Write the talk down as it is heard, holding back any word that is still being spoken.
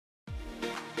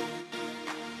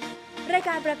ราย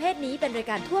การประเภทนี้เป็นราย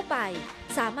การทั่วไป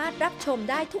สามารถรับชม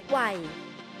ได้ทุกวัย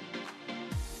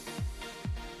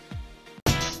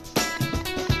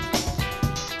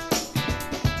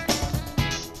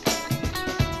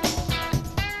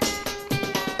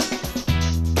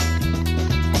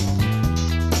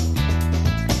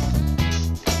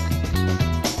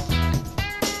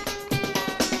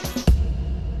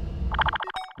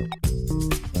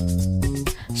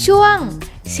ช่วง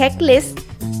เช็คลิสต์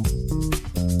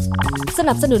ส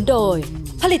นับสนุนโดย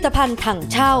ผลิตภัณฑ์ถัง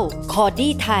เช่าคอ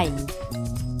ดี้ไทย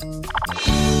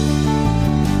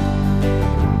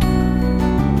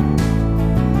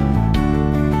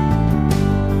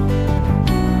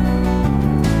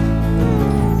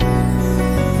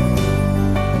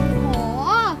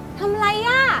ทำไร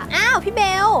อ่ะอ้าวพี่เบ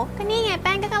ลก็นี่ไงแ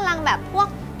ป้งก็กำลังแบบพวก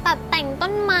ตัดแต่งต้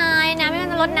นไม้นะไม่ว่า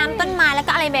จะรดน้ำต้นไม้แล้ว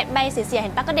ก็อะไรใบเสียๆเห็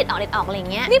นป้าก็เด็ดออกอะไรอย่า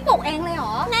งเงี้ยนี่ปลูกเองเลยเหร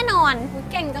อแน่นอน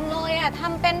เก่งจังเลยอ่ะท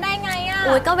ำเป็นได้ไงอ่ะโ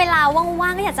อ้ยก็เวลาว่า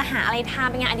งๆก็อยากจะหาอะไรทำ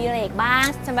เป็นงานอดิเรกบ้าง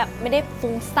จะแบบไม่ได้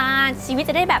ฟุ้งซ่านชีวิต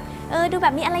จะได้แบบดูแบ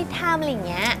บมีอะไรทำอะไรอย่าง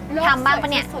เงี้ยทำบ้างปะ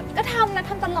เนี่ยก็ทำนะ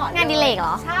ทำตลอดงานอดิเรกเหร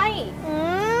อใช่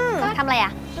ทำอะไรอ่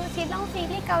ะดูซีรีส์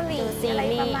ที่เกาหลีอะไร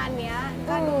ประมาณเนี้ย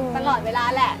ก็ดูตลอดเวลา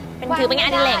แหละถือเป็นงาน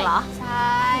อดิเรกเหรอใ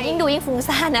ช่ยิ่งดูยิ่งฟุ้ง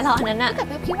ซ่านนะเราอันนั้นน่ะแต่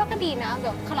พี่ว่าก็ดีนะเดี๋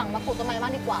ยวข้างหลังมาปลูกต้นไม้บ้า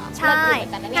งดีกว่าใช่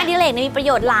งานอดิเรกมีประโ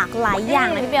ยชน์หลากหลายอย่าง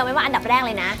นะพี่เบลไม่ว่าอันดับแรกเ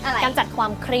ลยนะกำจัดควา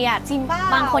มเครียดจริงป่ะ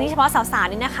บางคนที่เฉพาะสาว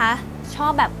ๆนี่นะคะชอ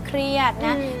บแบบเครียดน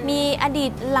ะมีอดี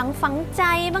ตหลังฝังใจ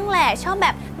บ้างแหละชอบแบ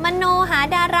บมโนหา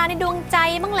ดาราในดวงใจ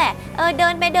บ้างแหละเดิ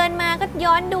นไปเดินมาก็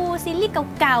ย้อนดูซีรีส์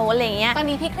เก่าๆอะไรอย่างเงี้ยตอน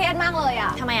นี้พี่เครียดมากเลยอ่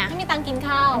ะทำไมอ่ะไม่มีตังค์กิน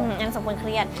ข้าวยังสมควรเค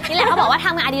รียดนี่แหละเขาบอกว่าท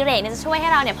ำงานอดิเรกเนี่ยจะช่วยให้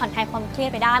เราเนี่ยผ่อนคลายความเครียด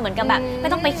ไปได้เหมือนกับแบบไม่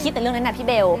ต้องไปคิดแต่เรื่องนั้นนะพี่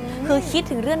เบลคือคิด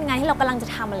ถึงเรื่องงานที่เรากำลังจะ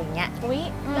ทำอะไรอย่างเงี้ยอุ้ย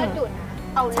เลิศดุนะ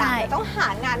เอาล่ะต้องหา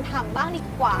งานทำบ้างดี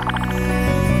กว่า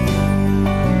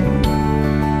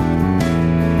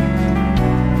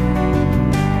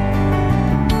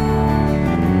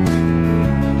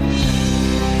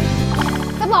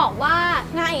บอกว่า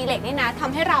งานอดิเรกนี่นะท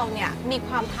ำให้เราเนี่ยมีค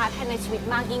วามท้าทายในชีวิต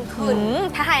มากยิ่งขึ้น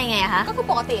ท้าทายยังไงคะก็คือ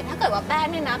ปกติถ้าเกิดว่าแป้ง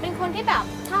เนี่ยนะเป็นคนที่แบบ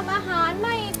ทำอาหารไ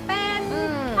ม่เป็น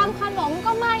ทำขนม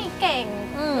ก็ไม่เก่ง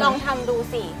ลองทำดู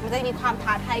สิมันจะมีความ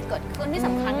ท้าทายเกิดขึ้นที่ส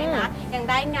ำคัญเลยนะยัง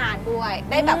ได้งานด้วย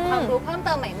ได้แบบความรู้เพิ่มเ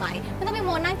ติมใหม่ๆไม่ต้องไปโม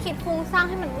นั่งคิดฟุ้งซ่าน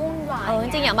ให้มันวุ่นวายจ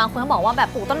ริงๆอย่างบางคนเขาบอกว่าแบบ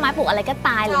ปลูกต้นไม้ปลูกอะไรก็ต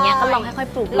ายอะไรเงี้ยก็ลองค่อย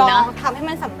ๆปลูกดูนะลองทำให้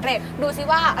มันสำเร็จดูซิ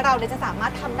ว่าเราจะสามาร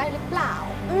ถทำได้หรือเปล่า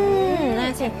น่า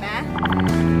เห็นไหม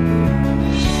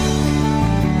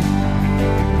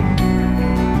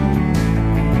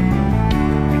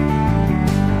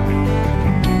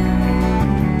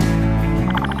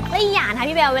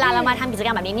พี่เบลเวลาเรามาทำกิจกร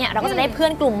รมแบบนี้เนี่ยเราก็จะได้เพื่อ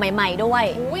นกลุ่มใหม่ๆด้วย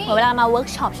เวลามาเวิร์ก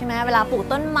ช็อปใช่ไหมเวลาปลูก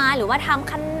ต้นไม้หรือว่าท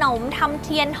ำขนมทำเ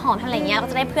ทียนหอมทำอะไรเงี้ยเรา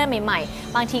ก็จะได้เพื่อนใหม่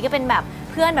ๆบางทีก็เป็นแบบ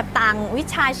เพื่อนแบบต่างวิ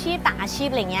ชาชีพต่างอาชีพ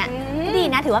อะไรเงี้ยก็ดี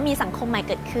นะถือว่ามีสังคมใหม่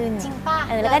เกิดขึ้นจริงป่ะ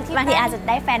แล้วก็บางทีอาจจะ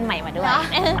ได้แฟนใหม่มาด้วย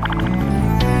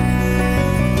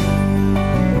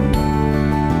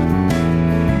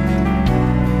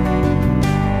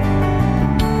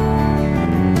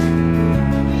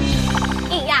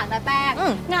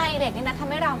งานอดิเรกนี่นะทำ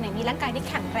ให้เราเนี่ยมีร่างกายที่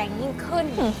แข็งแรงยิ่งขึ้น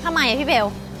ทำไมพี่เบล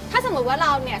ถ้าสมมติว่าเร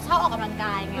าเนี่ยชอบออกกำลังก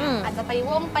ายไงอาจจะไป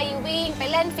วิ่งไป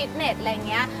เล่นฟิตเนสอะไร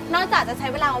เงี้ยนอกจากจะใช้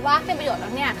เวลาว่างเป็นประโยชน์แล้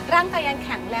วเนี่ยร่างกายยังแ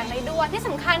ข็งแรงได้ด้วยที่ส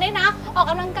ำคัญด้วยนะออก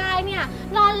กำลังกายเนี่ย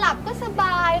นอนหลับก็สบ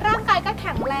ายร่างกายก็แ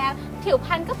ข็งแรงผิวพร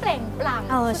รณก็เปล่งปลั่ง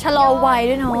ชะลอวัย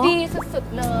ด้วยเนาะดีสุด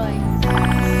ๆเลย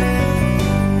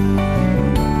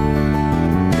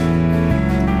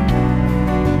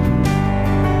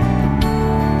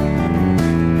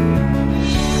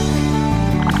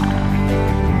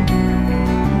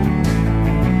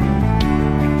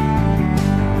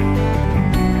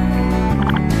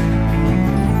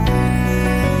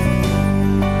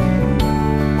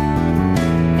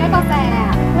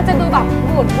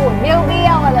บุ่นเบี้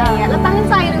ยวอะไรอย่างเงี้ยแล้วตั้ง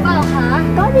ใจหรือเปล่าคะ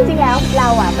ก็จริงๆแล้วเรา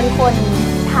อ่ะเป็นคน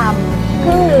ทำค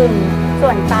รึ่งหนึ่งส่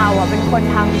วนเตาอ่ะเป็นคน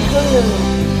ทำครึ่งหนึ่ง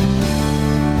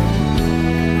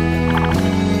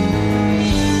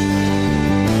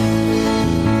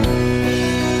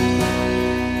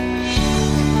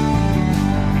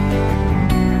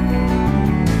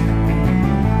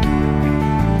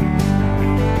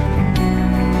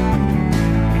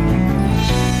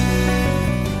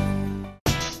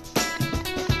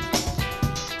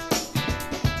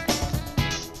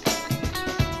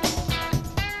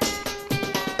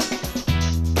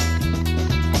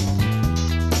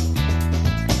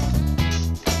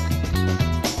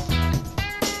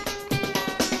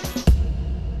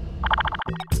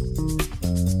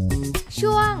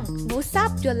ช่วง Boost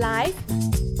Up Your Life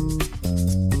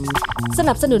ส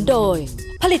นับสนุนโดย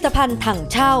ผลิตภัณฑ์ถัง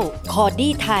เช่าคอ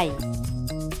ดี้ไทย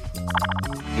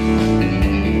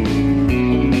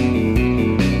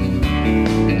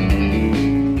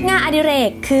ดิเร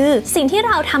กคือสิ่งที่เ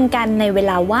ราทำกันในเว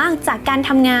ลาว่างจากการท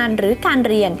ำงานหรือการ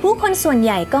เรียนผู้คนส่วนใ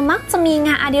หญ่ก็มักจะมีง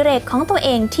านอดิเรกของตัวเอ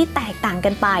งที่แตกต่างกั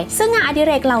นไปซึ่งงานอดิเ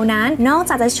รกเหล่านั้นนอก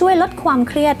จากจะช่วยลดความ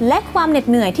เครียดและความเหน็ด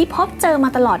เหนื่อยที่พบเจอมา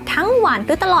ตลอดทั้งวันห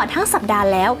รือตลอดทั้งสัปดาห์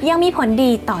แล้วยังมีผล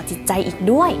ดีต่อจิตใจอีก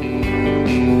ด้วย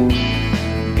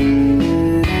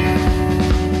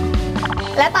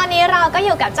และตอนนี้เราก็อ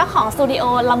ยู่กับเจ้าของสตูดิโอ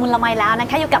ละมุนละไมแล้วนะ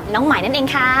คะอยู่กับน้องใหม่นั่นเอง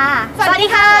ค่ะสวัสดี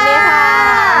ค่ะสวัสดีค่ะ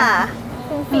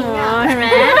ฟิงเห็นไหม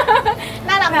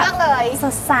น่ารักมากเลยส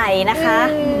ดใสนะคะ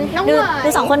น้องใหม่ดู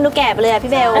สองคนดูแก่ไปเลย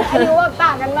พี่เบลอายุแบบต่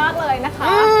างกันมากเลยนะคะ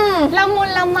ละมุน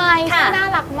ละไมน่า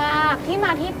รักมากที่ม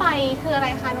าที่ไปคืออะไร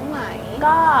คะน้องใหม่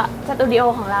ก็สตูดิโอ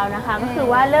ของเรานะคะก็คือ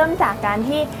ว่าเริ่มจากการ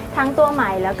ที่ทั้งตัวให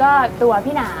ม่แล้วก็ตัว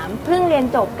พี่หนามเพิ่งเรียน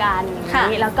จบกันอย่า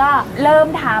งนี้แล้วก็เริ่ม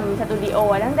ทำสตูดิโอ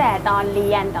ตั้งแต่ตอนเรี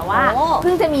ยนแต่ว่าเ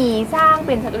พิ่งจะมีสร้างเ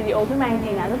ป็นสตูดิโอขึ้นมาจ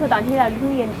ริงๆนะก็คือตอนที่เราเพิ่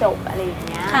งเรียนจบอะไรอย่าง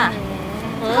เงี้ย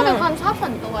ก็เป็นความชอบส่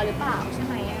วนตัวหรือเปล่าใช่ไ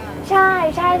หมใ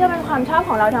ช่ก็เป็นความชอบข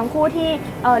องเราทั้งคู่ที่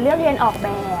เลือกเรียนออกแบ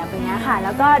บอย่างเงี้ยค่ะแ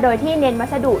ล้วก็โดยที่เน้นวั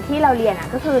สดุที่เราเรียน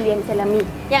ก็คือเรียนเซรามิก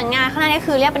อย่างงานข้างหน้านี่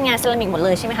คือเรียกเป็นงานเซรามิกหมดเล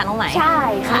ยใช่ไหมคะน้องใหม่ใช่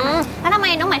ค่ะแล้วทำไม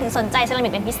น้องใหม่ถึงสนใจเซรามิ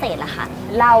กเป็นพิเศษล่ะคะ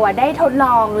เราได้ทดล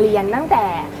องเรียนตั้งแ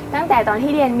ต่ตอน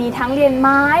ที่เรียนมีทั้งเรียนไ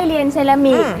ม้เรียนเซรา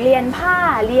มิกเรียนผ้า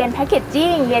เรียนแพคเกจ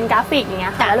จิ้งเรียนกราฟิกอย่างเงี้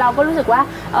ยค่ะแล้วเราก็รู้สึกว่า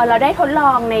เราได้ทดล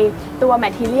องในตัวแม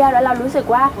ททีเรียลแล้วเรารู้สึก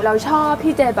ว่าเราชอบ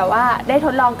ที่จะแบบว่าได้ท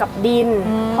ดลองกับดิน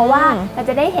เพราะว่าเรา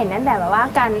จะได้เห็นนั่นแบบว่า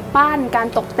การปั้นการ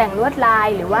ตกแต่งลวดลาย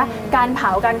หรือว่าการเผ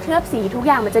าการเคลือบสีทุกอ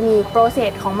ย่างมันจะมีโปรเซ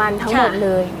สของมันทั้งหมดเล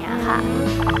ยอย่างเงี้ยค่ะ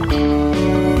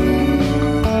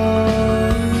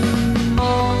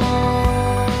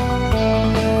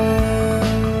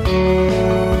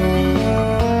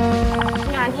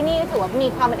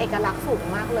มีความเป็นเอกลักษณ์สูง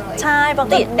มากเลยใช่ปก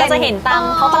ติเราจะเห็นตาม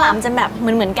ท้องตลาดจะแบบเ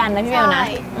หมือนกันนะพี่เบลนะ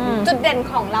จุดเด่น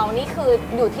ของเรานี่คือ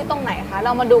อยู่ที่ตรงไหนคะเร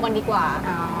ามาดูกันดีกว่า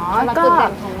ก็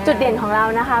จุดเด่นของเรา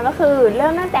นะคะก็คือเริ่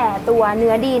มตั้งแต่ตัวเ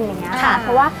นื้อดินอย่างเงี้ยค่ะเพ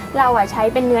ราะว่าเราใช้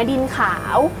เป็นเนื้อดินขา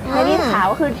วเนื้อดินขาว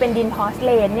ก็คือเป็นดินพอร์สเ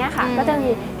ลนเนี่ยค่ะก็จะมี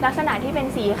ลักษณะที่เป็น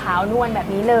สีขาวนวลแบบ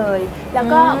นี้เลยแล้ว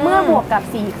ก็เมื่อบวกกับ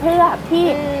สีเคลือบที่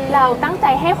เราตั้งใจ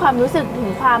ให้ความรู้สึกถึง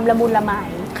ความละมุนละไม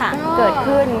เกิด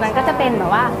ขึ้นมันก็จะเป็นแบ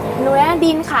บว่าเนื้อ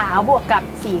ดินขาวบวกกับ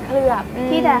สีเคลือบ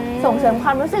ที่จะส่งเสริมคว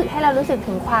ามรู้สึกให้เรารู้สึก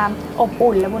ถึงความอบ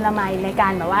อุ่นละมุนละไมในกา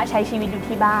รแบบว่าใช้ชีวิตอยู่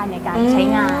ที่บ้านในการใช้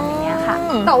งานอย่างเงี้ยค่ะ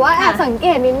แต่ว่าแอบสังเก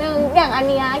ตนิดนึงอย่างอัน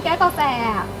นี้แก้วกาแฟ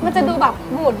มันจะดูแบบ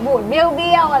บูดเ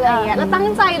บี้ยวอะไรอย่างเงี้ยแล้วตั้ง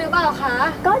ใจหรือเปล่าคะ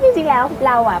ก็จริงๆแล้วเ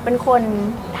ราเป็นคน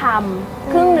ท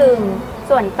ำครึ่งหนึ่ง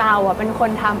ส่วนเตาเป็นคน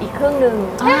ทำอีกครึ่งหนึ่ง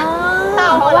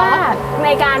เพราะว่าใน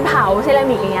การเผาเซรา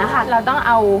มิกอย่างเงี้ยค่ะเราต้องเ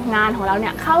อางานของเราเนี่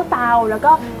ยเข้าเตาแล้ว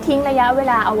ก็ทิ้งระยะเว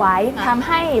ลาเอาไว้ทำใ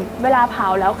ห้เวลาเผา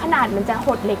แล้วขนาดมันจะห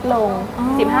ดเล็กลง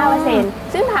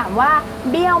 15% ซึ่งถามว่า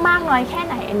เบี้ยวมากน้อยแค่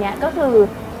ไหนอันเนี้ยก็คือ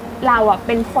เราเ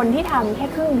ป็นคนที่ทำแค่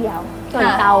ครึ่งเดียวส่วน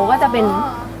เตาก็จะเป็น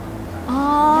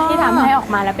ที่ทำให้ออก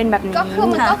มาแล้วเป็นแบบนี้ก็คือ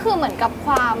มันก็คือเหมือนกับค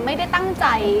วามไม่ได้ตั้งใจ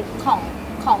ข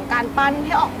องการปั้นใ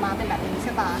ห้ออกมาเป็นแบบนี้ใ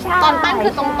ช่ปะตอนปั้นคื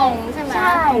อตรงๆใช่ไหม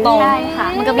ตรงค่ะ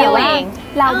มันก็เบี้ยวเอง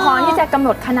เราพอที่จะกำหน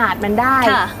ดขนาดมันได้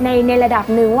ในระดับ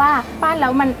หนึ่งว่าปั้นแล้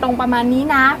วมันตรงประมาณนี้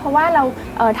นะเพราะว่าเรา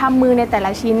ทำมือในแต่ล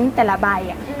ะชิ้นแต่ละใบ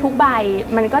ทุกใบ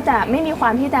มันก็จะไม่มีควา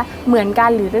มที่จะเหมือนกัน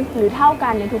หรือเท่ากั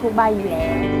นในทุกๆใบอยู่แล้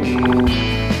ว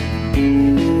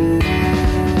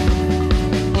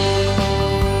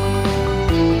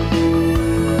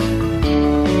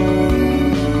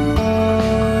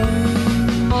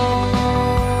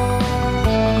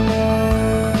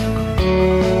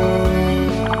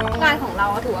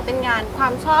เป็นงานควา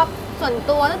มชอบส่วน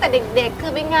ตัวตั้งแต่เด็กๆคื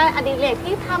อเป็นงานอดิเรก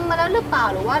ที่ทำมาแล้วหรือเปล่า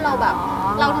หรือว่าเราแบบ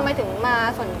เราทำไมถึงมา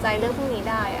สนใจเรื่องพวกนี้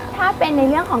ได้อะถ้าเป็นใน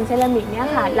เรื่องของเซรามิกเนี่ย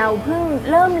ค่ะเราเพิ่ง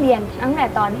เริ่มเรียนตั้งแต่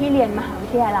ตอนที่เรียนมหาวิ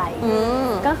ทยาลัย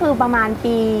ก็คือประมาณ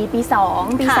ปี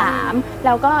2ปี3เร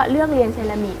าก็เลือกเรียนเซ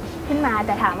รามิกขึ้นมาแ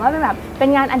ต่ถามว่าเป็น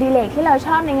งานอดิเรกที่เราช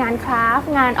อบในงานคราฟต์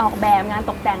งานออกแบบงาน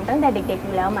ตกแต่งตั้งแต่เด็กๆอ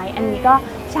ยู่แล้วไหมอันนี้ก็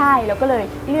ใช่เราก็เลย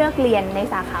เลือกเรียนใน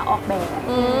สาขาออกแบบ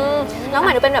แล้วหม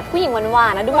ายถึงเป็นแบบผู้หญิงหวา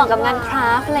นๆนะดูเหมาะกับงานครา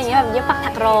ฟต์อะไรเงี้ยแบบเย็บปัก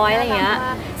ถักร้อยอะไรเงี้ย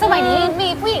สมัยนี้มี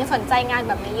ผู้หญิงสนใจงาน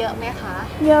แบบนี้เยอะไหมคะ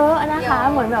เยอะนะคะ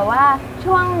เหมือนแบบว่า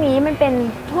ช่วงนี้มันเป็น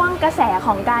ช่วงกระแสข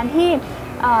องการที่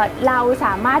เราส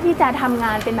ามารถที่จะทำง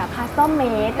านเป็นแบบคัสตอมเม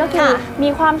ดก็คือมี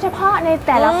ความเฉพาะในแ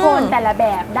ต่ละคนแต่ละแบ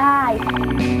บได้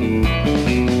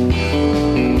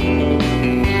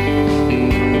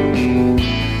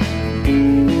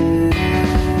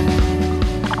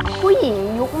ผู้หญิง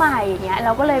ยุคใหม่อย่างเงี้ยเร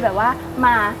าก็เลยแบบว่าม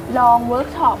าลองเวิร์ก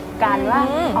ช็อปกันว่า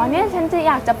เนี่ยฉันจะอ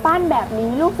ยากจะปั้นแบบนี้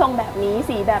รูปทรงแบบนี้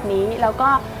สีแบบนี้แล้วก็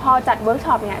พอจัดเวิร์ก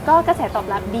ช็อปเนี่ยก็กระแสตอบ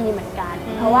รับดีเหมือนกัน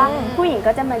เพราะว่าผู้หญิง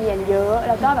ก็จะมาเรียนเยอะแ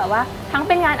ล้วก็แบบว่าทั้งเ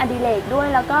ป็นงานอดิเรกด้วย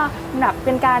แล้วก็แบบเ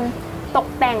ป็นการ ตก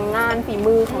แต่งงานฝี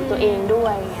มือของตัวเองด้ว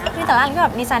ยอย่างเงี้ย คือแต่ละอันก็แบ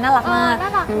บดีไซน์น่ารักมาก น่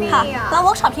ารักดี ค่ะ อ่ะ แล้วเ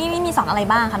วิร์กช็อปที่นี่มีสอนอะไร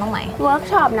บ้างคะน้องไหม เวิร์ก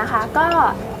ช็อปนะคะก็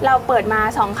เราเปิดมา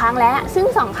2ครั้งแล้วซึ่ง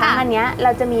2ครั้งอันเนี้ยเร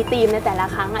าจะมีธีมในแต่ละ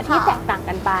ครั้งที่แตกต่าง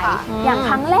กันไปอย่างค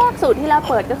รั้งแรกสุดที่เรา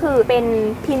เปิดก็คือเป็น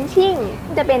พินชิ่ง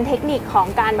จะเป็นเทคนิคของ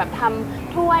การแบบท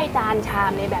ำถ้วยจานชา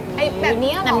มในแบบนี้ แบบ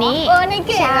นี้เหรอ แบบนี้ ในเ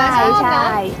ก๋นะช ใช่ อบ ใช่ นะ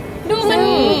ดูมัน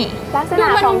ลักษณะ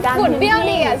ของการ ดูมันขุ่นเบี้ยว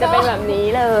ดีอะ จะเป็นแบบนี้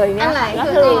เลยเนี่ยค่ะก็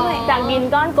คือจากดิน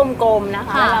ก้อนกลมๆนะค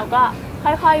ะแล้วเราก็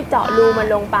ค่อยๆเจาะรูมัน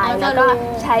ลงไปแล้วก็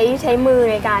ใช้มือ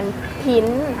ในการพิ้น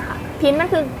ค่ะพิ้นมัน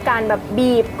คือการแบบ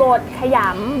บีบกดขย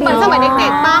ำ เหมือนสมัยเด็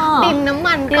กๆป่ะดินน้ำ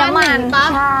มันก้อนหินป่ะ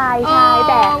ใช่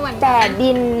แต่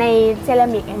ดินในเซรา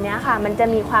มิกอันเนี้ยค่ะมันจะ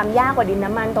มีความยากกว่าดิน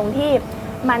น้ำมันตรงที่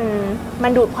มั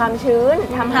นดูดความชื้น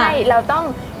ทำให้เราต้อง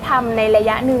ทำในระ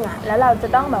ยะหนึ่งแล้วเราจะ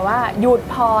ต้องแบบว่าหยุด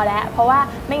พอแล้วเพราะว่า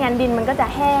ไม่งั้นดินมันก็จะ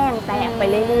แห้งแตกไป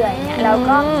เรื่อยๆเนี่ยแล้ว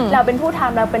ก็เราเป็นผู้ท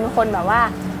ำเราเป็นคนแบบว่า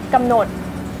กำหนด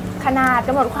ขนาดก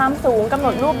ำหนดความสูงกำหน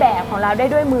ดรูปแบบของเราได้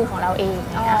ด้วยมือของเราเอง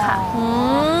นะคะ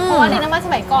เพราะว่าดินน้ำมันส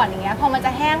มัยก่อนอย่างเงี้ยพอมันจ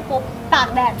ะแห้งปุ๊บตาก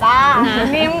แดดจ้า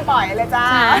นิ่มปล่อยเลยจ้า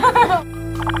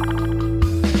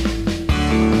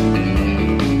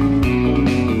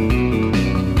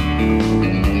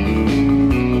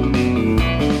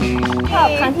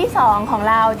ครั้งที่2ของ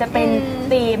เราจะเป็น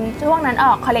ธีมช่วงนั้นอ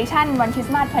อกคอลเลกชันวันคริส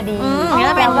ต์มาสพอดี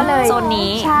แล้วก็เลยโซน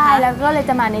นี้ใช่แล้วก็เลย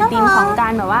จะมาในธีมของกา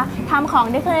รแบบว่าทำของ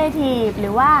เดคอเรทีฟหรื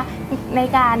อว่าใน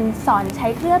การสอนใช้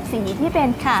เคลือบสีที่เป็น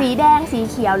สีแดงสี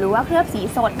เขียวหรือว่าเคลือบสี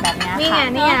สดแบบนี้ค่ะ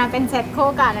นี่ไงเป็นเซตโค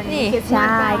กันอันนี้ใ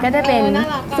ช่ก็จะเป็น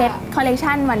เซตคอลเลก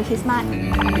ชันวันคริสต์มาส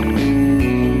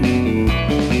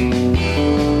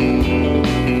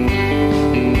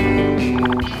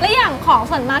และอย่างของ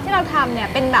ส่วนมากที่เราทำเนี่ย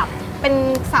เป็นแบบเป็น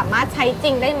สามารถใช้จ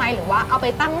ริงได้ไหมหรือว่าเอาไป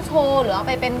ตั้งโชว์หรือเอาไ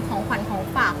ปเป็นของขวัญของ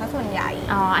ฝากซะส่วนใหญ่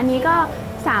อันนี้ก็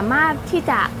สามารถที่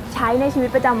จะใช้ในชีวิต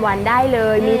ประจำวันได้เล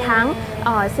ยมีทั้ง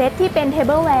เซตที่เป็นเทเ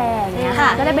บิลแวร์อย่างเงี้ยค่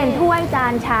ะก็จะเป็นถ้วยจา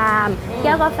นชามแ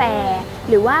ก้วกาแฟ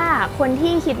หรือว่าคน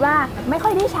ที่คิดว่าไม่ค่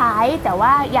อยได้ใช้แต่ว่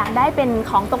าอยากได้เป็น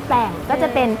ของตกแต่งก็จะ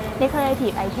เป็น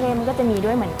decorative item ก็จะมีด้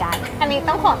วยเหมือนกันอันนี้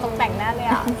ต้องของตกแต่งแน่เลย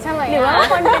อ่ะใช่ไหมหรือว่า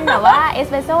คนเป็นแบบว่าเอส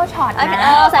เปรสโซ่ช็อตนะ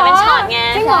ใส่เป็นช็อตไง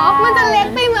จริงเหรอมันจะเล็ก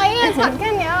ไปไหมช็อตแค่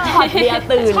นี้ช็อตเดียว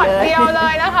ตื่นเลยช็อตเดียวเล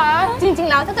ยนะคะจริงๆ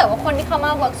แล้วถ้าเกิดว่าคนที่เขาม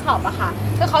าเวิร์กช็อปอะค่ะ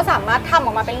คือเขาสามารถทำอ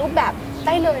อกมาเป็นรูปแบบไ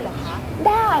ด้เลยเหรอคะ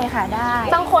ได้ค่ะได้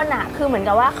บางคนอ่ะคือเหมือน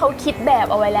กับว่าเขาคิดแบบ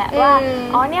เอาไว้แล้วว่า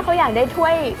เนี่ยเขาอยากได้ถ้ว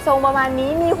ยทรงประมาณนี้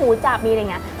มีหูจับมีอะไร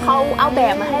เงี้ยเขาเอาแบ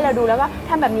บมาให้เราดูแล้วก็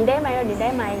ทำแบบนี้ได้ไหมแบบนี้ได้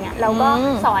ไหมเงี้ยเราก็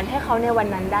สอนให้เขาในวัน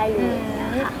นั้นได้เลยนะ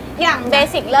คะอย่างเบ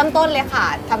สิกเริ่มต้นเลยค่ะ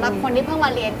สำหรับคนที่เพิ่งมา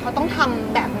เรียนเขาต้องท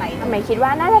ำแบบไหนหมายคิดว่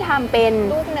าน่าจะทำเป็น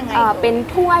เป็น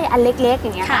ถ้วยอันเล็กๆอ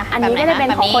ย่างเงี้ยค่ะอันนี้ก็จะเป็น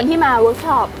ของคนที่มาเวิร์ก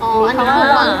ช็อปอันนี้คือ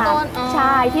ต้นใ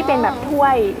ช่ที่เป็นแบบถ้ว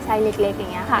ยไซส์เล็กๆอย่า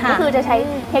งเงี้ยค่ะก็คือจะใช้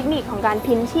เทคนิคของการ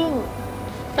พินชิ่ง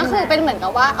ก็คือเป็นเหมือนกั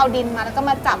บว่าเอาดินมาแล้วก็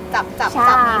มาจับ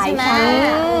ใช่ไหม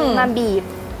มาบีบ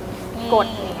กด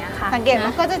อย่างเงี้ยค่ะสังเกตว่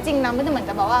าก็จะจริงนะไม่ได้เหมือน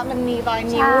กับแบบว่ามันมีรอย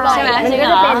นิ้วรอยอะไรมันก็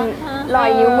จะเป็นรอย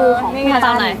นิ้วมือของพี่ต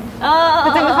อนไหนมั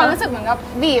นจะมีความรู้สึกเหมือนกับ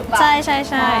บีบใช่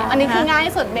อันนี้คือง่าย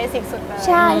สุดเบสิกสุดเลยใ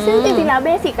ช่ซึ่งจริงๆแล้วเบ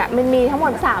สิกอ่ะมันมีทั้งหม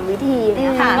ด3วิธี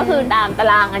นะคะก็คือตามตา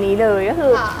รางอันนี้เลยก็คื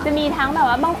อจะมีทั้งแบบ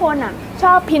ว่าบางคนอ่ะช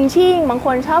อบพินชิ่งบางค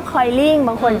นชอบคอยลิ่ง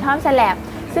บางคนชอบสแลบ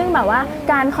ซึ่งแบบว่า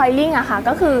การคอยลิ่งอะค่ะ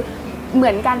ก็คือเหมื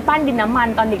อนการปั้นดินน้ำมัน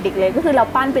ตอนเด็กๆเลยก็คือเรา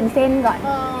ปั้นเป็นเส้นก่อน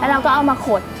แล้วเราก็เอามาข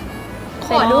ดเ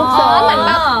ป็นรูปทรงเหมือนแ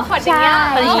บบขดอย่างเงี้ย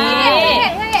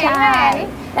ใช่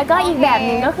แล้วก็อีกแบบห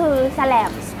นึ่งก็คือสแลบ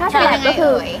ถ้าสแลบก็คื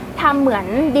อทำเหมือน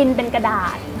ดินเป็นกระดา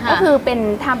ษก็คือเป็น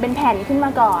ทำเป็นแผ่นขึ้นม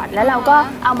าก่อนแล้วเราก็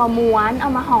เอามาม้วนเอา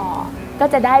มาห่อก็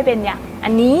จะได้เป็นอย่างอั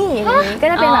นนี้ก็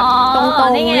จะเป็นแบบตรง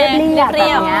ๆเรียบๆแบ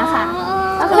บนี้ค่ะ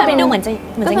ก็คือเป็นดูเหมือนจะ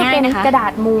ง่ายนะคะกระดา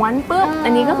ษม้วนปุ๊บอั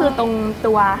นนี้ก็คือตรง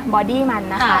ตัวบอดี้มัน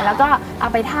นะคะแล้วก็เอา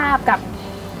ไปทาบกับ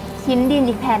ชิ้นดิน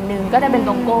อีกแผ่นหนึ่งก็จะเป็นต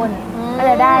รงก้นก็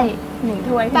จะได้1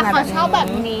ถ้วยแต่เขาชอบแบบ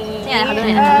นี้เนี่ยเขาดูห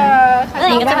น่อยนะ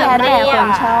ก็จะแต่คน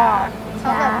ชอ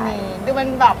บแบบนี้ดูมัน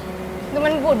แบบดู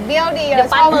มันบุดเบี้ยวดี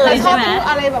ชอบ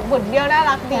อะไรแบบบุดเบี้ยวน่า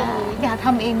รักดีอยากท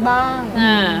ำเองบ้าง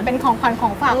เป็นของขวัญขอ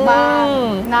งฝากบ้าง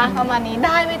นะประมาณนี้ไ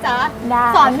ด้ไหมจ๊ะ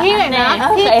สอนพี่หน่อยนะ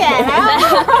พี่แก่แล้ว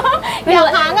ไม่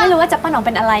รู้ว่าจะปั้นออกเ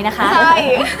ป็นอะไรนะคะใช่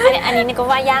อันนี้นี่ก็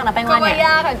ว่ายากนะแป้งว่าเนี่ยย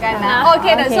ากเหมือนกันนะโอเค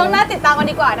เดี๋ยวช่วงหน้าติดตามกัน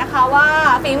ดีกว่านะคะว่า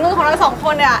ฝีมือของเรา2ค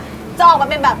นเนี่ยจะออกมา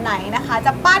เป็นแบบไหนนะคะจ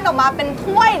ะปั้นออกมาเป็น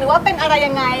ถ้วยหรือว่าเป็นอะไร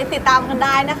ยังไงติดตามกันไ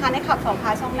ด้นะคะในขับสองพ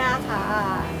าช่องหน้าค่ะ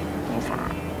นี่ค่ะ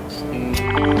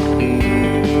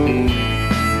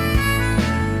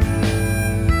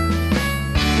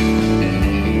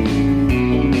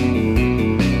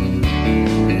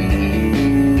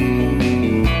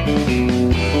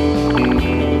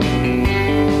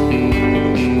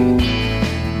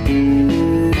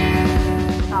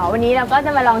วันนี้เราก็จ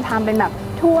ะมาลองทำเป็นแบบ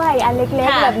ถ ถ้วยอันเล็ก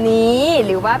ๆแบบนี้ห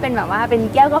รือว่าเป็นแบบว่าเป็น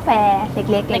แก้วกาแฟเ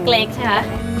ล็กๆเล็กๆใช่ไหม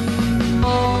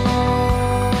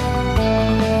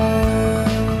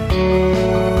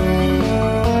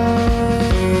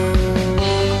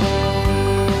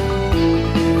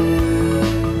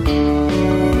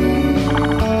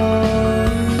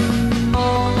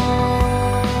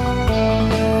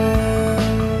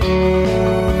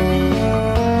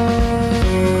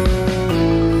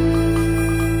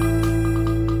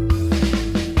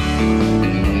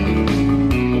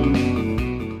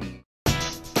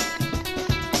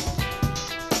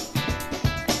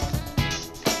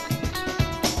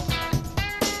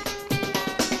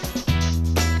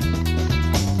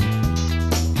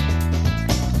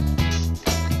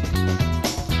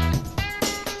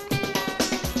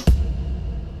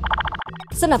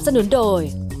สนับสนุนโดย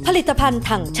ผลิตภัณฑ์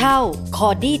ถังเช่าคอ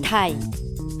ดี้ไทย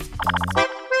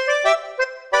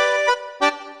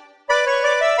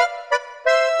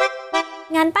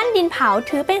งานปั้นดินเผา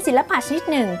ถือเป็นศิลปะชนิด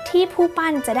หนึ่งที่ผู้ปั้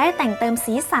นจะได้แต่งเติม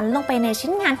สีสันลงไปในชิ้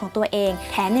นงานของตัวเอง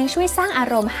แถมยังช่วยสร้างอา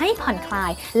รมณ์ให้ผ่อนคลา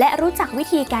ยและรู้จักวิ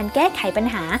ธีการแก้ไขปัญ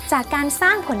หาจากการสร้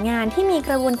างผลงานที่มีก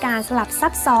ระบวนการสลับซั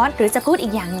บซ้อนหรือจะพูดอี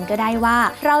กอย่างหนึ่งก็ได้ว่า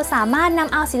เราสามารถน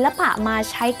ำเอาศิลปะมา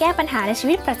ใช้แก้ปัญหาในชี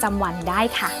วิตประจำวันได้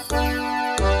ค่ะ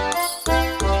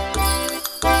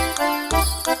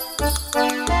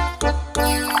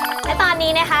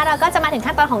เราก็จะมาถึง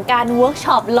ขั้นตอนของการเวิร์ก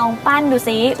ช็อปลองปั้นดู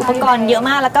ซิอุปกรณ์เยอะ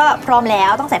มากแล้วก็พร้อมแล้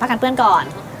วต้องใส่ผ้ากันเปื้อนก่อน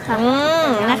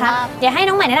นะคะเดี๋ยวให้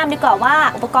น้องใหม่แนะนำดีกว่าว่า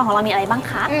อุปกรณ์ของเรามีอะไรบ้าง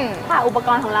คะค่ะอุปก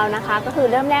รณ์ของเรานะคะก็คือ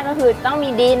เริ่มแรกก็คือต้องมี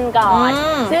ดินก่อน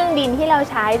ซึ่งดินที่เรา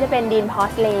ใช้จะเป็นดินพอร์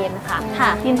สเลนค่ะ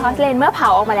ดินพอร์สเลนเมื่อเผา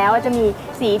ออกมาแล้วจะมี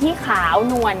สีที่ขาว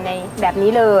นวลในแบบ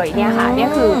นี้เลยเนี่ยค่ะนี่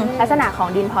คือลักษณะของ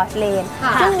ดินพอร์สเลน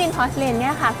ซึ่งดินพอร์สเลนเนี่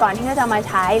ยค่ะก่อนที่เราจะมา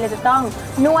ใช้เราจะต้อง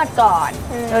นวดก่อน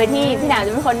โดยที่พี่หนามจ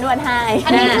ะเป็นคนนวดให้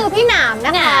อันนี้คือพี่หนามน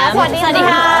ะคะสวัสดี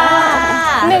ค่ะ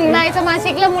หนึ่งในสมา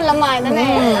ชิกละมุนละไมนั่นเอ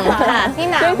งนะคะพี่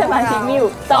หนามซึ่งสมาชิกมีอยู่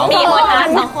2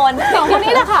 คนนะ2 คน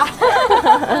นี่แหละค่ะ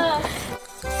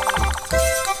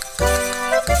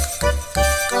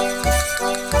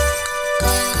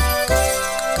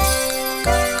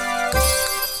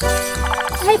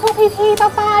ให้พวกพี่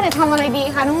ๆป้าๆเนี่ยทำอะไรดี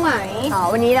คะน้องไหม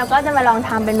วันนี้เราก็จะมาลอง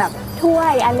ทำเป็นแบบถ้ว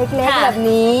ยอันเล็กๆแบบ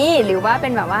นี้หรือว่าเป็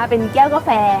นแบบว่าเป็นแก้วกาแฟ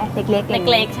เล็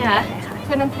กๆใช่ไหมเ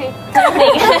ป็นน้ำพริก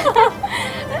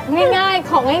ง่ายๆ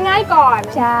ของง่ายๆก่อน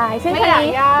ใช่ซึ่ง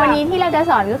วันนี้ที่เราจะ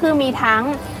สอนก็คือมีทั้ง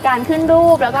การขึ้นรู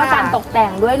ปแล้วก็การตกแต่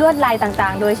งด้วยลวดลายต่า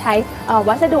งๆโดยใช้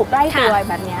วัสดุใกล้ตัว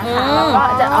แบบนี้ค่ะแล้วก็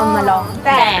จะเอามาลองแจ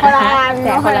กคนละก้อน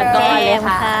เลย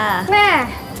ค่ะแม่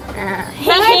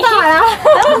ไม่ต่อแล้ว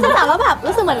จะถามว่าแบบ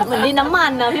รู้สึกเหมือนดินน้ำมั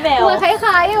นนะพี่เบลค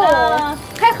ล้ายๆอยู่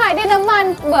คล้ายๆดินน้ำมัน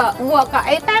บวกกับไ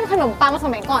อ้แป้งขนมปังส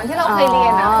มัยก่อนที่เราเคยเรีย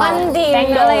นนะมันดี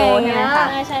อะไรอย่างเงี้ย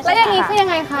แล้วอย่างนี้คือยัง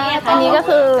ไงคะอันนี้ก็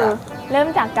คือเริ่ม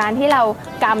จากการที่เรา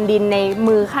กำดินใน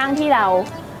มือข้างที่เรา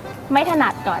ไม่ถนั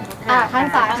ดก่อนข้าง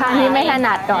ซ้ายข้างที่ไม่ถ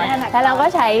นัดก่อนแล้วเราก็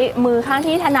ใช้มือข้าง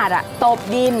ที่ถนัดตบ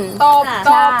ดิน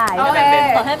ใช่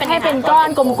ให้เป็นก้อน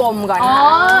กลมๆก่อน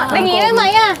อย่างนี้ได้ไหม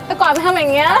แต่ก่อนไปทำอย่า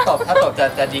งเงี้ยถ้าตบ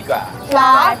จะดีกว่า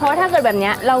เพราะถ้าเกิดแบบเนี้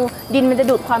ยเราดินมันจะ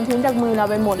ดูดความชื้นจากมือเรา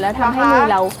ไปหมดแล้วทำให้มือ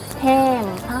เราแห้ง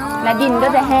และดินก็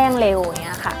จะแห้งเร็วอย่างเ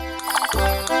งี้ยค่ะ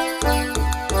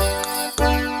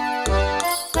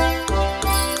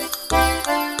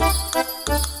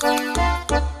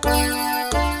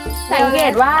สังเก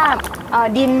ตว่า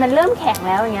ดินมันเริ่มแข็ง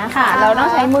แล้วอย่างเงี้ยค่ะเราต้อง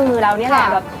ใช้มือเราเนี่ยแหละ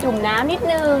แบบจุ่มน้ำนิด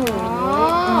นึง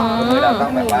เราต้อ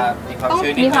งแบบว่า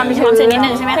มีความชื้นนิดนึ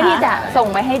งใช่ไหมคะเพื่อที่จะส่ง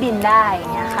ไปให้ดินได้อย่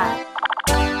างเงี้ยค่ะ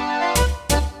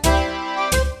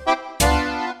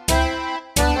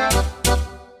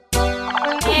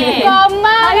กลมม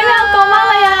ากพี่แมวกลมมาก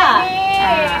เลย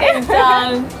เก่งจัง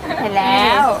เห็นแล้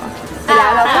ว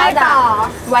เราก็จะ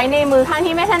ไว้ในมือข้าง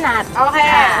ที่ไม่ถนัดโอเค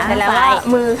เสร็จแล้วก็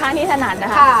มือข้างที่ถนัดนะ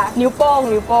คะนิ้วโป้ง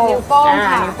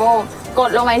กด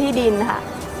ลงไปที่ดินค่ะ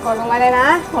กดลงไปเลยนะ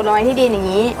กดลงไปที่ดินอย่าง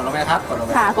นี้กดลงไปครับกดลงไ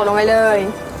ปค่ะกดลงไปเลย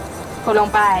กดลง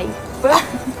ไปปึ๊บ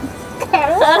แข็ง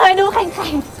เคยดูแข็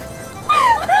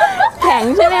ง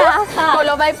ใช่ไหมคะกด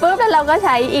ลงไปปุ๊บแล้วเราก็ใ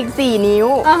ช้อีก4 นิ้ว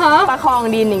ประคอง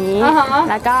ดินอย่างนี้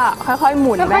แล้วก็ค่อยๆห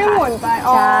มุนไป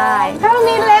ค่ะใช่ถ้า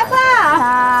มีเล็บใ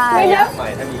ช่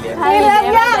มีเล็บ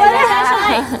ยากเลยใช่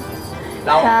เ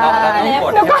ราต้องกดให้มั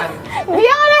นเ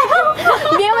บี้ย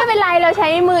วไม่เป็นไรเราใช้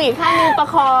มืออีกข้างนึงประ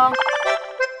คอง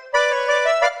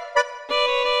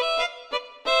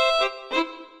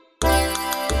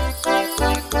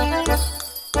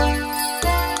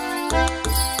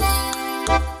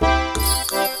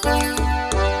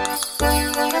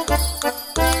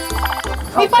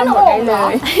นี่ปั้นโอ่งเหรอ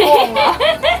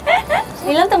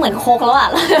นี่เริ่มจะเหมือนโคกแล้วอ่ะ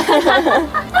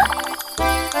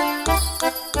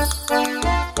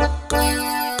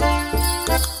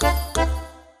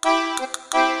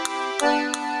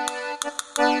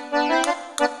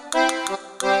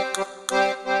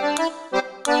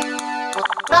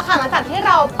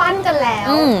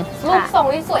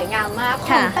ามมากข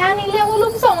องแป้งนี่เรียกว่ารู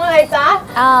ปทรงอะไรจ๊ะ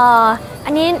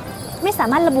อันนี้ไม่สา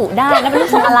มารถระบุได้แล้วเป็นรู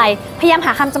ปทรงอะไรพยายามห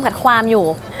าคำจำกัดความอยู่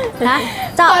นะ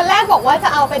ตอนแรกบอกว่าจะ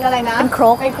เอาเป็นอะไรนะเป็นคร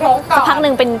กก่อนสักพักห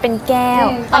นึ่งเป็นแก้ว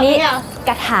ตอนนี้ก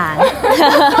ระถาง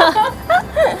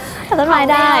ต้นไม้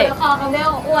ได้ขอคำเดียว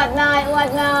อวดนาย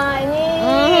นี่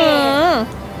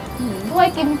ถ้วย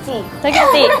กิมจิ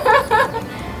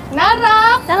น่ารั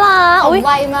กอุ้ยไ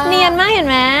วมากเนียนมากเห็น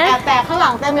ไหมแต่ข้างหลั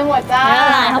งเต็มไปหมดจ้า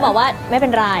เขาบอกว่าไม่เป็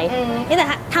นไรนี่แต่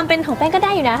ทำเป็นของแป้งก็ไ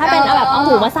ด้อยู่นะถ้าเป็นเอาแบบเอา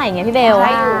หูมาใส่ไงพี่เบล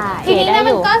ทีนี้เนี่ย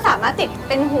มันก็สามารถติด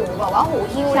เป็นหูแบบว่าหู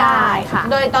หิ้วได้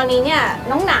โดยตอนนี้เนี่ย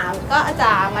น้องหนามก็จะ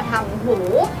มาทำหู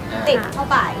ติดเข้า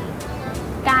ไป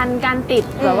การติด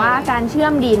แบบว่าการเชื่อ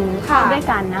มดินเข้าด้วย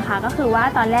กันนะคะก็คือว่า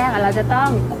ตอนแรกเราจะต้อง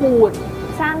ขูด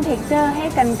สร้าง texture ให้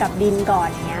กันกับดินก่อน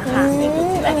อย่างเงี้ยค่ะ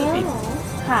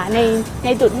ค่ะใน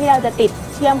จุดที่เราจะติด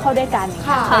เชื่อมเข้าด้วยกัน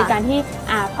โดยการที่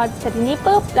พอเสร็จนี้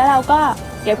ปุ๊บแล้วเราก็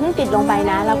เดี๋ยวเพิ่งติดลงไป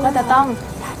นะเราก็จะต้อง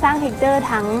สร้าง texture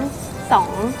ทั้งส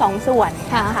องส่วน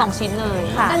สองชิ้นเลย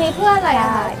อันนี้เพื่ออะไร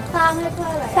คะสร้างให้เพื่อ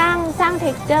อะไรสร้าง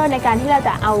texture ในการที่เราจ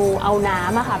ะเอาน้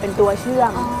ำอะค่ะเป็นตัวเชื่อ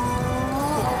ม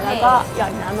แล้วก็หย่อ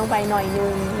นน้ำลงไปหน่อยนึ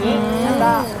งแล้ว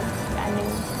ก็อันนึง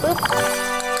ปุ๊บ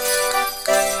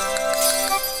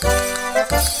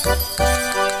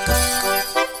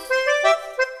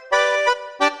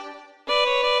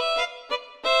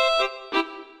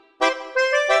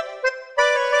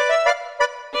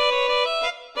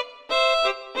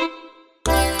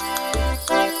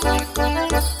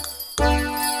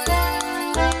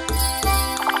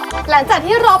หลังจาก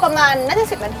ที่รอประมาณน่าจะ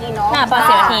10 นาทีเนาะประมาณ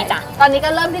10 นาทีจ้ะตอนนี้ก็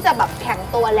เริ่มที่จะแบบแข็ง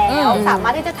ตัวแล้วสามา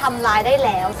รถที่จะทำลายได้แ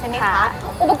ล้วใช่ไหมคะ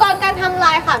อุปกรณ์การทำล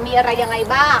ายค่ะมีอะไรยังไง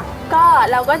บ้างก็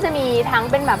เราก็จะมีทั้ง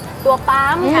เป็นแบบตัว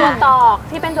ปั๊มตัวตอก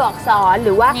ที่เป็นตัวอักษรห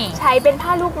รือว่าใช้เป็นผ้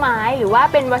าลูกไม้หรือว่า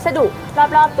เป็นวัสดุ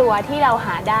รอบๆตัวที่เราห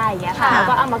าได้เงี้ยค่ะแล้ว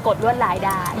ก็เอามากดลวดลายไ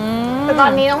ด้แต่ตอ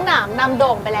นนี้น้องหนามนำโ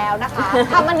ด่งไปแล้วนะคะ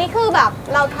ทำอันนี้คือแบบ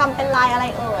เราทำเป็นลายอะไร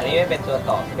เอ่ยอันนี้เป็นตัว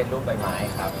ตอกที่เป็นรูปใบไม้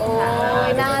ครับโอ้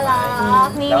ยน่ารัก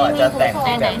นี่เราจะแต่ง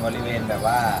แบบบริเวณแบบ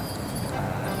ว่า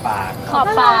ปากขอบ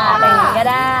ปากอะไรอย่างนี้ก็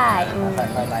ได้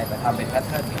ใส่ลายแต่ทำเป็นแพทเ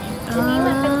ทิร์นอย่างนี้ทีนี้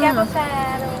มันเป็นแก้วกาแฟ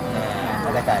เลยมั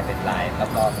นจะกลายเป็นลาย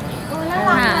รอบๆอย่างนี้น่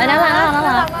า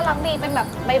รักดีเป็นแบบ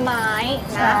ใบไม้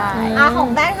นะของ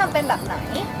แป้งทำเป็นแบบไหน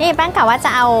นี่แป้งกะว่าจะ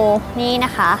เอานี่น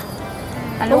ะคะ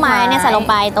ลูกไม้เนี่ยใส่ลง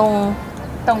ไปตรง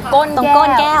ก้น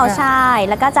แก้วใช่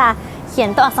แล้วก็จะเขียน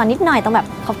ตัวอักษรนิดหน่อยตรงแบบ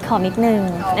ขอบนิดนึง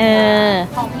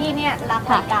ของพี่เนี่ยรัก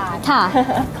รายการค่ะ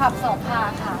ขับโสภา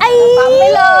ค่ะปั๊มไป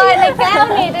เลยในแก้ว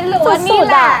นี้ได้รู้ว่านี่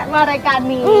แหละมารายการ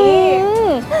นี้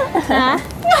นะ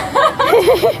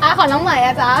ของน้องใหม่อ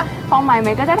ะจ๊ะของให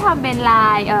ม่ก็จะทำเป็นลา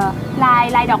ย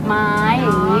ดอกไม้อ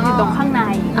ย่างนี้อยู่ตรงข้างใน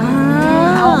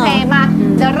โอเคมา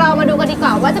เดี๋ยวเรามาดูกันดีกว่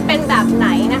าว่าจะเป็นแบบไหน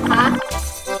นะคะ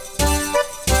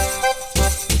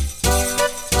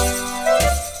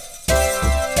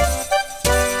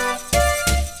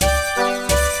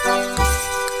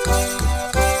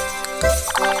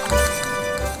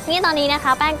ตอนนี้นะค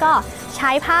ะแป้งก็ใช้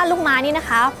ผ้าลูกไม้นี่นะ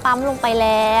คะปั๊มลงไปแ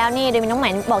ล้วนี่โดยมีน้องใหม่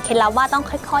บอกเคล็ดลับว่าต้อง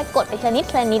ค่อยๆกดไปทีละนิด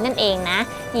นั่นเองนะ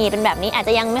นี่เป็นแบบนี้อาจจ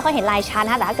ะยังไม่ค่อยเห็นลายชัด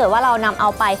นะแต่ถ้าเกิดว่าเรานำเอา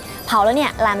ไปเผาแล้วเนี่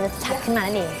ยลายมันจะชัดขึ้นมา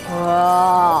นั่นเอง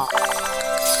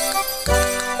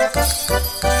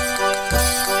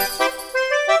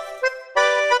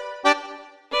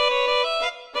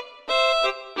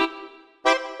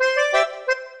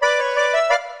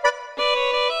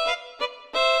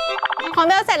ของ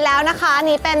เบลเสร็จแล้วนะคะ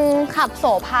นี่เป็นขับโส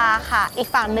ภาค่ะอีก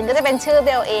ฝั่งหนึ่งก็จะเป็นชื่อเบ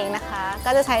ลเองนะคะ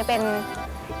ก็จะใช้เป็น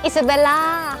อิซาเบลล่า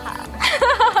ค่ะ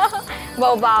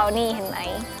เบาๆนี่เห็นไหม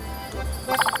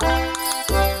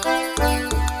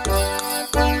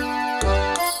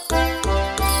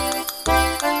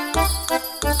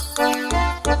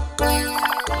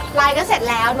ลายก็เสร็จ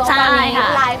แล้วเนาะตอนนี้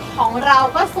ลายของเรา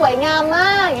ก็สวยงามม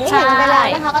ากอย่างที่เห็นไปแล้ว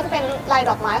นะคะก็จะเป็นลาย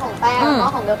ดอกไม้ของแป้งแล้วก็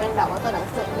ของเบลเป็นแบบว่าตัวหนัง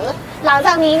สือหลังจ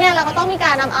ากนี้เนี่ยเราก็ต้องมีก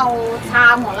ารนำเอาชา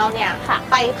มของเราเนี่ย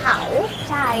ไปเผา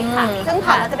ใช่ค่ะซึ่งเผ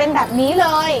าจะเป็นแบบนี้เล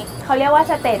ยเขาเรียกว่า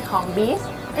สเตจของบิส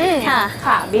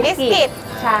ค่ะบิสกิต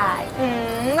ใช่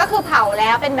ก็คือเผาแล้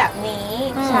วเป็นแบบนี้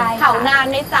เผานาน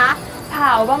ไหมจ๊ะเผ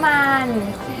าประมาณ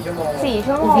4 ชั่วโมง4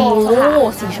 ชั่วโม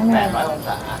ง800 องศ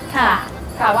าค่ะ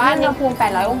แต่ว่าอุณหภูมิ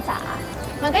800 องศา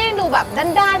มันก็ยังดูแบบ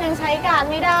ด้านๆยังใช้การ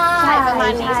ไม่ได้ประมา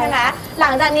ณนี้ใช่ไหมหลั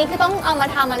งจากนี้คือต้องเอามา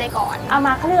ทำอะไรก่อนเอาม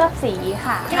าเคลือบสี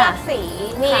ค่ะเคลือบสี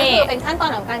นี่คือเป็นขั้นตอ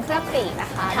นของการเคลือบสีนะ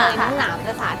คะโดยน้องหนามจ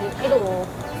ะสาธิตให้ดู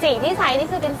สีที่ใช้นี่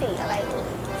คือเป็นสีอะไร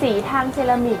สีทางเซ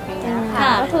รามิกอย่างเงี้ยค่ะ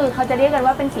ก็คือเขาจะเรียกกัน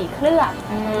ว่าเป็นสีเคลือบ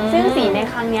ซึ่งสีใน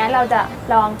ครั้งนี้เราจะ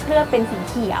ลองเคลือบเป็นสี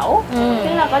เขียว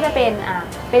ซึ่งเราก็จะเ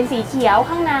ป็นสีเขียว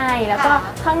ข้างในแล้วก็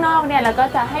ข้างนอกเนี่ยเราก็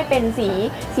จะให้เป็น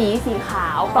สีขา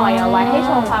วปล่อยเอาไว้ให้โช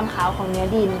ว์ความขาวของเนื้อ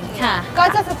ดินค่ะก็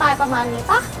จะสไตล์ประมาณนี้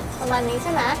ปะประมาณนี้ใ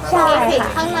ช่ไหมใช่สี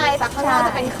ข้างในแต่ข้างนอกจ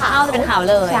ะเป็นขาวจะเป็นขาว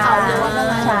เลยขาวล้วนประ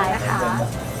มาณนี้นะคะ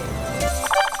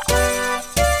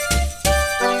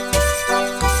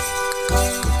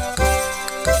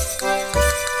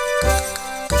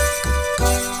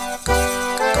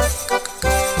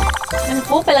มัน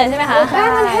ฟุบไปเลยใช่ไหมคะแป้ง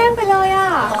มันแห้งไปเลยอ่ะ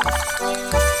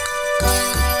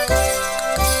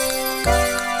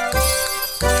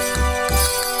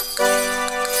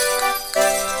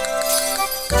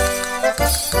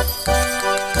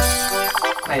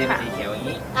ไม่ได้เป็นสีเขียวอย่าง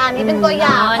นี้อันนี้เป็นตัวอ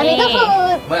ย่างอันนี้ก็คือ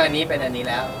เมื่ออันนี้เป็นอันนี้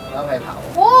แล้วก็ไปเผา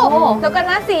โอ้แล้วกัน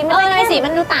นะสีมันทำไมสีมั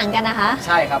นดูต่างกันนะคะใ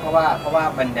ช่ครับเพราะว่า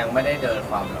มันยังไม่ได้เดิน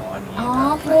ความร้อนมั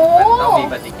นต้องมี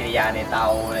ปฏิกิริยาในเตา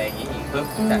อะไรอย่างนี้อีกปุ๊บ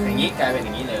จากอย่างนี้กลายเป็นอ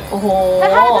ย่างนี้เลยโอ้โหถ้า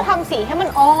จะทำสีให้มัน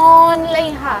อ่อนเลย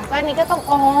ค่ะก็อันนี้ก็ต้อง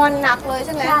อ่อนหนักเลยใ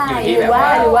ช่ไหมหรือว่า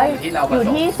อยู่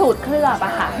ที่สูตรเคลือบอ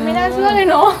ะค่ะไม่น่าเชื่อเลย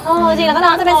เนาะจริงแล้วก็น้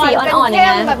องจะเป็นสีอ่อนๆอย่าง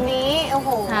นี้แบบนี้โอ้โห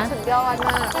สุดยอดม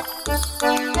าก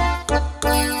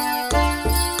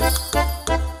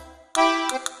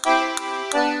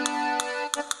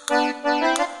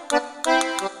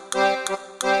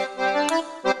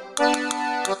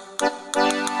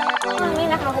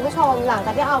หลังจ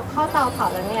ากที่เอาเข้าเตาเผา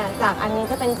แล้วเนี่ยจากอันนี้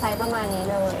จะเป็นไซส์ประมาณนี้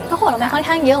เลยก็ขนออกมาค่อน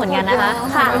ข้างเยอะเหมือนกันนะคะ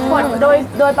ค่ะขน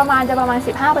โดยประมาณจะประมาณ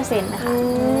 15%นะคะ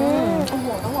โอ้โห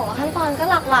ต้องบอกว่าขั้นตอนก็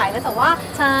หลากหลายนะแต่ว่า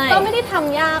ก็ไม่ได้ท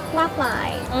ำยากมากมาย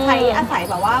ใช้อาศัย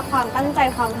แบบว่าความตั้งใจ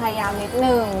ความพยายามนิด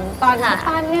นึงตอนที่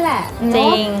ปั้นนี่แหละจ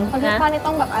ริงตอนที่ปั้นนี่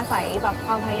ต้องแบบอาศัยแบบค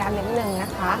วามพยายามนิดนึงน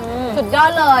ะคะสุดยอ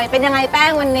ดเลยเป็นยังไงแป้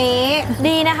งวันนี้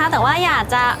ดีนะคะแต่ว่าอยาก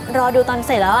จะรอดูตอนเ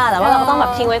สร็จแล้วอะแต่ว่าเราก็ต้องแบ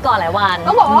บทิ้งไว้ก่อนหลายวัน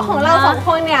ต้องบอกว่าของเรา2 ค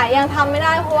นเนี่ยยังทำไม่ไ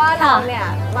ด้เพราะว่าเราเนี่ย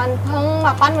มันเพิ่งม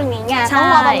าปั้นวันนี้ไงต้อง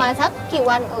รอประมาณสักกี่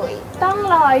วันเอ่ยต้อง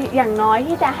รออย่างน้อย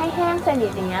ที่จะให้แห้งสนิ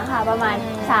ทอย่างเงี้ยค่ะประมาณ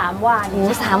3 วัน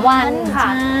3 วันค่ะ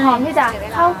พร้อมที่จะ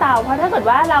เข้าเตาเพราะถ้าเกิด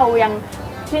ว่าเรายัง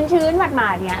ชื้นๆหมา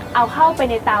ดๆเนี้ยเอาเข้าไป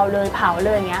ในเตาเลยเผาเล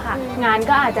ยอย่างเงี้ยค่ะงาน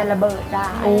ก็อาจจะระเบิดได้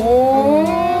โอ้โห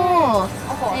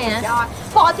สุดยอด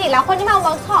ปกติแล้วคนที่มาเ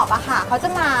วิร์กช็อปอะค่ะเขาจะ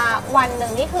มาวันหนึ่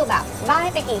งนี่คือแบบได้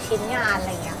ไปกี่ชิ้นงานอะไ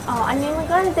รเงี้ยอันนี้มัน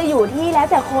ก็จะอยู่ที่แล้ว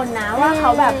แต่คนนะว่าเขา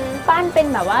แบบปั้นเป็น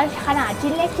แบบว่าขนาด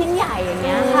ชิ้นเล็กชิ้นใหญ่อย่างเ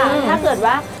งี้ยค่ะถ้าเกิด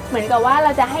ว่าเหมือนกับว่าเร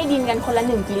าจะให้ดินกันคนละ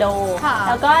1 กิโลแ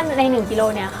ล้วก็ใน1 กิโล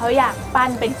เนี่ยเขาอยากปั้น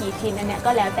เป็นกี่ชิ้นอันเนี้ย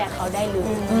ก็แล้วแต่เขาได้เล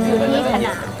ยอยู่ที่ขน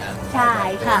าดใช่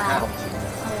ค่ะ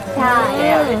ใช่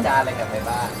เป็นจานอะไรกันไป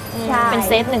บ้างเป็น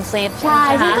เซต1 เซตใช่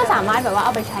ที่ก็สามารถแบบว่าเอ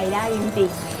าไปใช้ได้จริง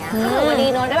ๆอะไรเงี้ยวันนี้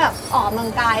โน้ตได้แบบออกกำลัง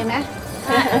กายไหม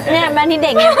เนี่ยบางทีเ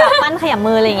ด็กเนี่ยแบบปั้นขยับ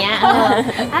มืออะไรเงี้ย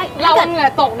เราเหงื่อ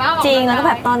ตกนะจริงแล้วก็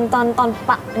แบบตอน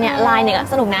ปะเนี่ยลายเนี่ย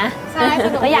สนุกนะใช่ส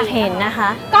นุกก็อยากเห็นนะคะ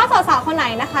ก็สาวๆคนไหน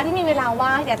นะคะที่มีเวลา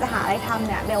ว่างอยากจะหาอะไรทำเ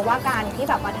นี่ยเบลว่าการที่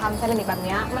แบบมาทำเซรามิกแบบ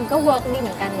นี้มันก็เวิร์กดีเห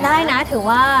มือนกันนะได้นะถือ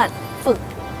ว่าฝึก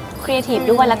ครีเอทีฟ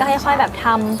ด้วยแล้วก็ค่อยๆแบบท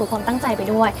ำฝึกความตั้งใจไป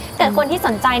ด้วยแต่คนที่ส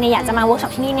นใจเนี่ยอยากจะมาเวิร์กช็อ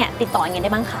ปที่นี่เนี่ยติดต่อยังไงไ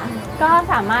ด้บ้างคะก็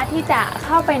สามารถที่จะเ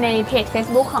ข้าไปในเพจ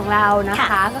Facebook ของเรานะ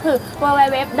คะก็คือ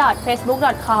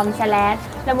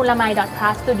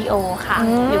www.facebook.com/lamunlamaicraftstudio ค่ะ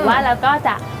หรือว่าเราก็จ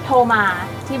ะโทรมา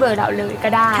ที่เบอร์เราเลยก็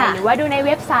ได้หรือว่าดูในเ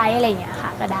ว็บไซต์อะไรอย่างเงี้ยค่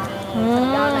ะก็ได้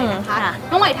ยอดเลยนะคะ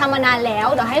น้องใหม่ทำมานานแล้ว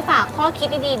เดี๋ยวให้ฝากข้อคิด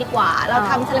ดีกว่าเรา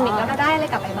ทำเซรามิกแล้วเราได้อะไร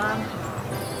กลับไปบ้างคะ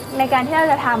ในการที่เรา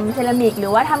จะทำเซรามิกหรื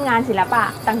อว่าทำงานศิลปะ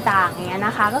ต่างๆอย่างเงี้ยน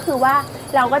ะคะก็คือว่า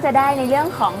เราก็จะได้ในเรื่อง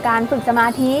ของการฝึกสมา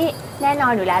ธิแน่นอ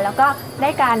นอยู่แล้วก็ได้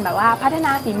การแบบว่าพัฒน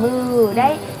าฝีมือ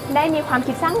ได้มีความ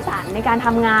คิดสร้างสรรค์ในการท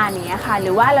ำงานอย่างเงี้ยค่ะห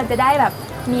รือว่าเราจะได้แบบ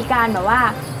มีการแบบว่า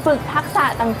ฝึกทักษะ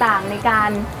ต่างๆใน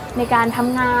การท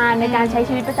ำงานในการใช้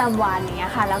ชีวิตประจำวันอย่างเงี้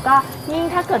ยค่ะแล้วก็ยิ่ง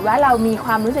ถ้าเกิดว่าเรามีค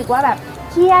วามรู้สึกว่าแบบ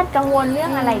เครียดกังวลเรื่อ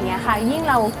งอะไรอย่างเงี้ยค่ะยิ่ง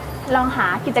เราลองหา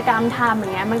กิจกรรมทำอย่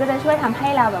างเงี้ยมันก็จะช่วยทำให้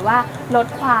เราแบบว่าลด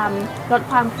คว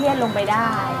ามเครียดลงไปได้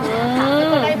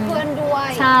ก็ได้เพื่อนด้วย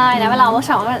ใช่แล้วเวลาเวิร์ก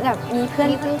ช็อปก็แบบมีเพื่อน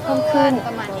เพิ่มขึ้นป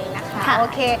ระมาณนี้นะคะโอ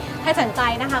เคถ้าสนใจ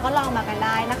นะคะก็ลองมากันไ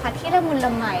ด้นะคะที่ละมุนล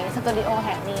ะไมสตูดิโอแ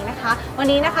ห่งนี้นะคะวัน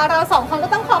นี้นะคะเรา2 คนก็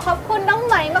ต้องขอบคุณน้องไ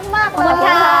หมมากๆเลย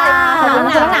ค่ะขอบคุณ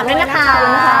น้องหนามด้วยนะคะ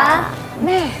แ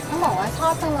ม่ต้องบอกว่าชอ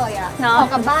บจังเลยอ่ะขอ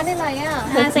กลับบ้านได้ไหมอ่ะ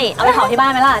นั่นสิเอาไปเผาที่บ้า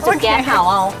นไหมล่ะจุดแก๊สเผา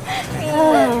เอา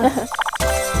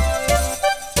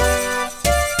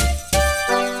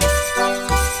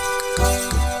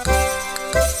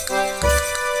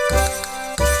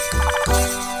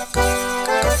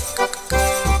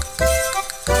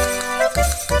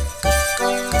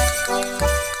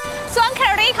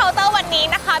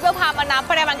พามานับ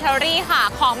ปริมาณแคลอรี่ค่ะ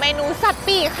ของเมนูสัตว์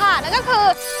ปีกค่ะนั่นก็คือ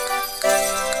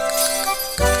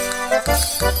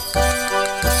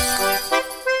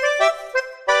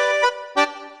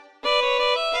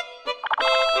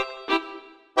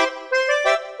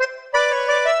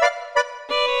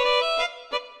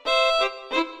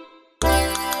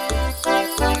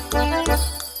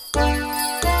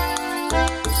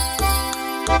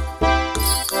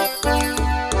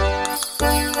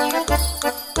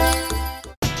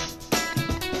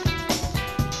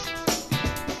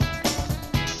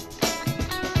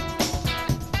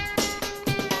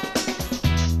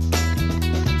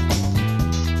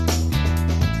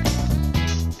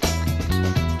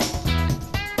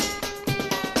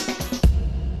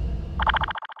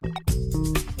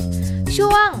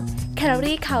แคลอ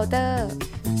รี่เคาน์เตอร์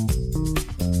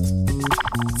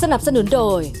สนับสนุนโด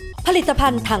ยผลิตภั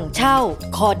ณฑ์ถังเช่า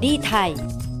คอดี้ไทย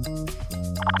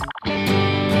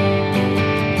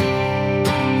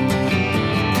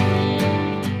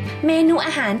เมนูอ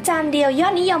าหารจานเดียวยอ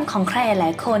ดนิยมของใครหลา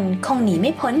ยคนคงหนีไ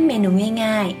ม่พ้นเมนู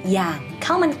ง่ายๆอย่าง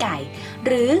ข้าวมันไก่ห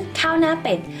รือข้าวหน้าเ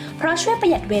ป็ดเพราะช่วยประ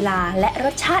หยัดเวลาและร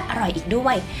สชาติอร่อยอีกด้ว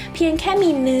ยเพียงแค่มี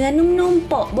เนื้อนุ่มๆ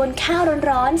โปะบนข้าว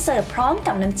ร้อนๆเสิร์ฟพร้อม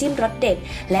กับน้ำจิ้มรสเด็ด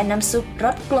และน้ำซุปร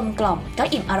สกลมกล่อมก็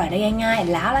อิ่มอร่อยได้ง่าย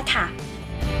ๆแล้วล่ะค่ะ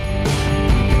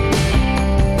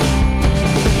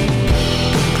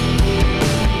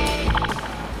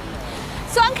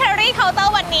ช่วงแคลอรี่เคาน์เตอ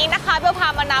ร์วันนี้นะคะเบลพา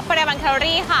มานับปริมาณแคลอ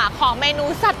รี่ค่ะของเมนู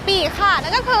สัตว์ปีกค่ะ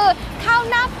นั่นก็คือข้าว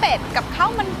หน้าเป็ดกับข้าว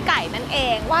มันไก่นั่นเอ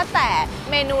งว่าแต่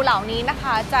เมนูเหล่านี้นะค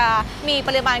ะจะมีป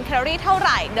ริมาณแคลอรี่เท่าไห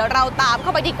ร่เดี๋ยวเราตามเข้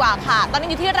าไปดีกว่าค่ะตอนนี้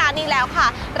อยู่ที่ร้านนี้แล้วค่ะ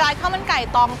ร้านข้าวมันไก่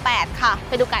ตอง8ค่ะ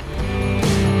ไปดูกัน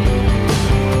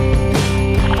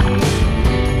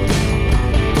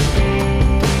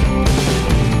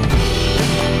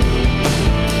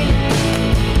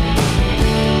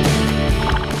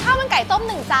ต้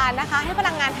ม1จานนะคะให้พ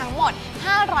ลังงานทั้งหมด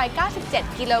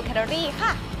597กิโลแคลอรี่ค่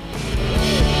ะ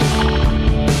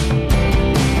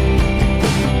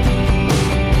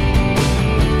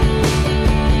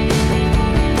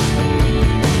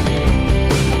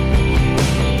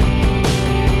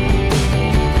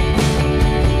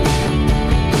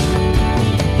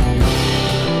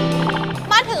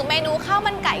มาถึงเมนูข้าว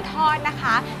มันไก่ทอดนะค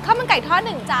ะข้าวมันไก่ทอด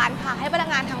1จานค่ะให้พลัง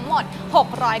งานทั้งหมด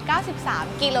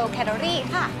693กิโลแคลอรี่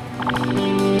ค่ะ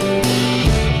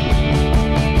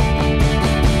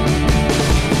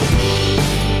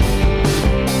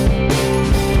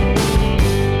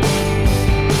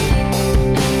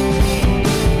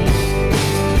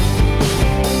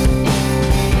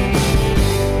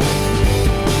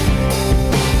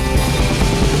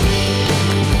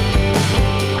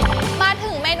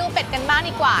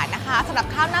ดีกว่านะคะสำหรับ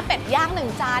ข้าวหน้าเป็ดย่าง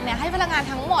1จานเนี่ยให้พลังงาน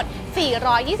ทั้งหมด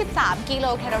423กิโล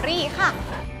แคลอรี่ค่ะ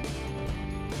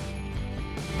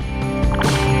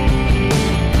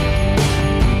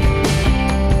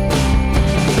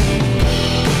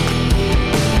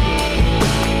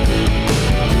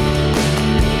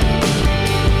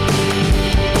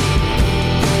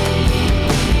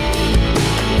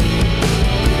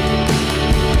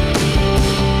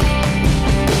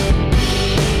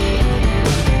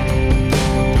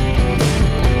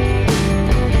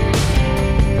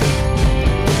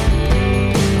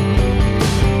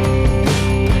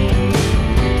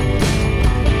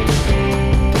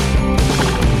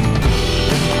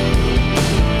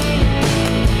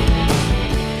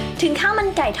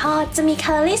ทอดจะมีแค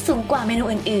ลอรี่สูงกว่าเมนู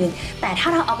อื่นๆแต่ถ้า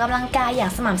เราออกกำลังกายอย่า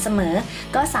งสม่ำเสมอ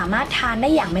ก็สามารถทานได้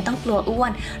อย่างไม่ต้องกลัวอ้ว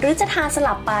นหรือจะทานส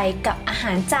ลับไปกับอาห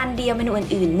ารจานเดียวเมนู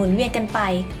อื่นๆหมุนเวียนกันไป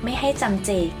ไม่ให้จำเจ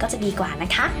ก็จะดีกว่านะ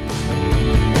คะ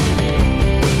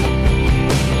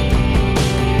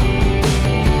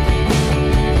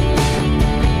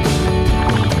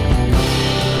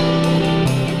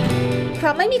เพรา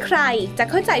ะไม่มีใครจะ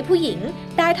เข้าใจผู้หญิง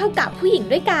ได้เท่ากับผู้หญิง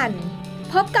ด้วยกัน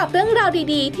พบกับเรื่องราว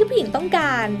ดีๆที่ผู้หญิงต้องก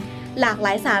ารหลากหล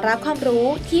ายสาระความรู้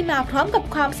ที่มาพร้อมกับ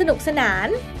ความสนุกสนาน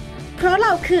เพราะเร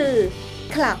าคือ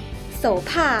คลับโส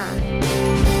ภา